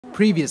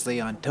Previously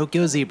on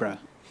Tokyo Zebra.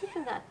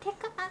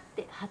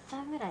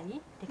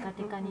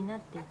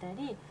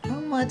 How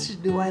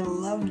much do I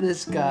love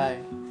this guy?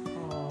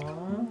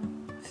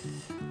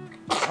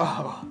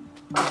 Aww.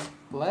 Oh,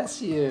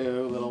 bless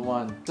you, little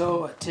one.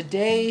 So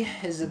today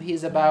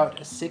he's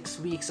about 6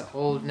 weeks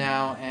old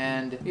now,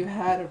 and we've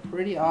had a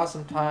pretty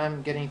awesome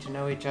time getting to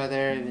know each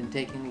other. We've been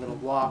taking little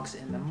walks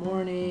in the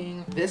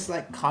morning. This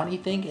Connie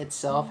thing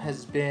itself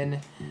has been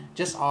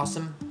just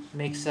awesome.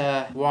 Makes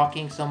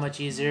walking so much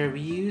easier. We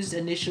used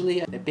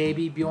initially the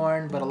baby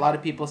Bjorn, but a lot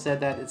of people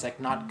said that it's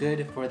not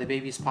good for the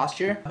baby's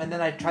posture. And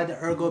then I tried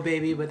the Ergo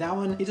baby, but that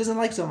one he doesn't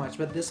like so much.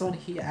 But this one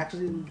he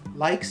actually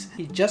likes.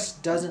 He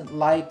just doesn't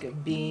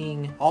like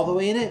being all the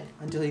way in it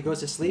until he goes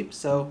to sleep.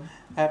 So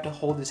I have to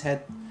hold his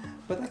head.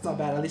 But that's not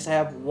bad. At least I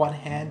have one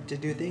hand to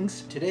do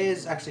things. Today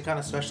is actually kind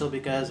of special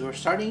because we're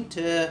starting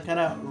to kind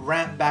of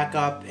ramp back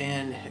up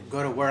and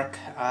go to work.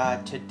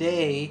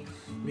 Today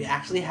we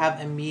actually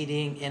have a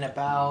meeting in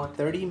about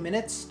 30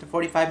 minutes to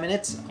 45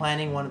 minutes,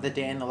 planning one of the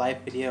day in the life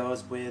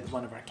videos with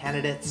one of our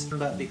candidates.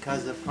 But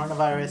because of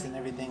coronavirus and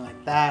everything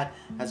like that,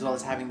 as well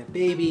as having the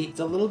baby, it's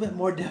a little bit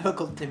more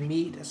difficult to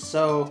meet.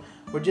 So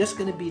we're just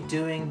going to be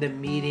doing the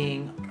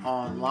meeting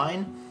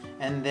online,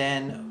 and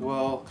then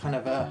we'll kind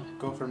of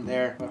go from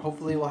there. But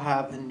hopefully we'll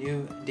have a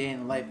new day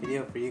in the life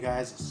video for you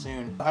guys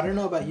soon. I don't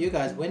know about you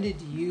guys, when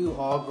did you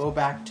all go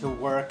back to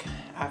work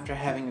after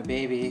having a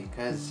baby?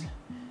 Because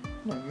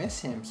I miss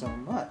him so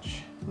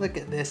much. Look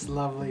at this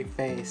lovely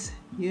face.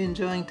 You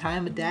enjoying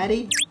time with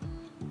daddy?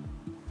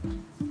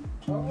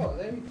 Oh,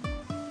 there you go.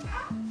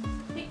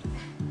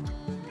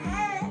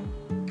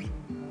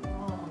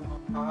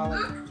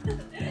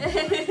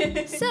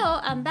 So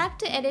I'm back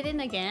to editing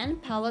again.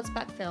 Paolo's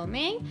back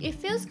filming. It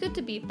feels good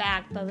to be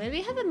back, but when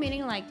we have a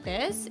meeting like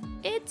this,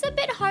 it's a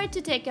bit hard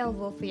to take care of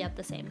Wolfy at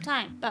the same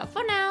time. But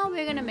for now,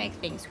 we're gonna make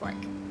things work.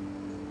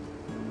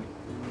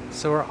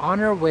 So we're on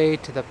our way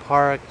to the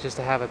park just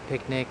to have a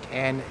picnic,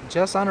 and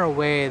just on our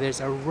way there's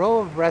a row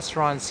of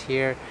restaurants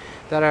here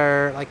that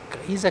are like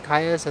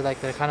izakayas, so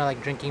they're kind of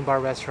like drinking bar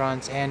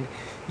restaurants, and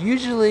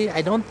usually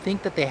I don't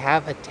think that they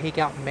have a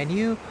takeout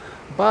menu,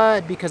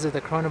 but because of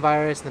the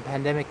coronavirus and the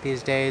pandemic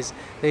these days,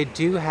 they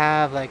do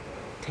have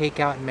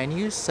takeout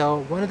menus.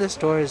 So one of the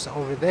stores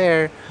over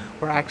there,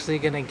 we're actually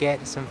gonna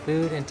get some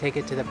food and take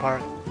it to the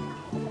park.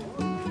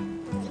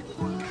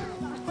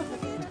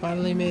 We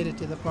finally made it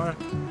to the park.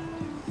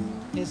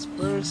 His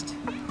first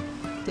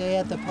day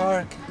at the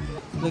park.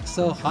 Looks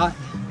so hot.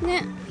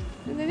 Yeah,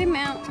 let him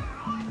out.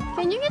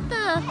 Can you get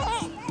the...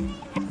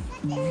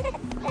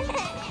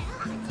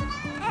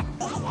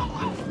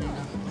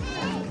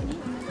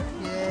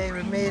 Yay,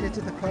 we made it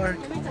to the park.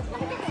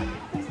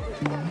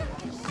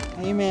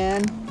 Hey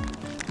man,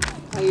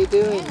 how you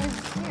doing?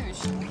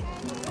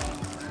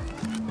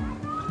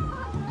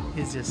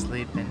 He's just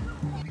sleeping.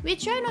 We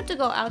try not to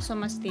go out so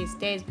much these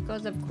days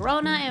because of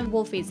Corona and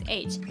Wolfy's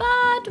age.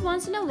 But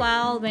once in a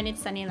while, when it's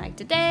sunny like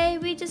today,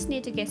 we just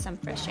need to get some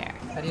fresh air.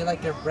 How do you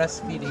like your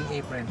breastfeeding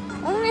apron?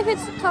 I don't know if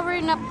it's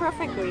covering up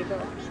perfectly,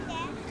 but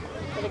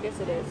I guess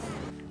it is.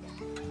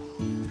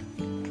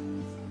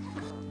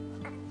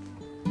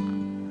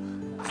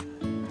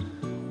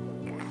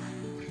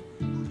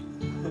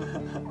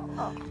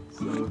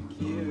 So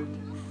cute.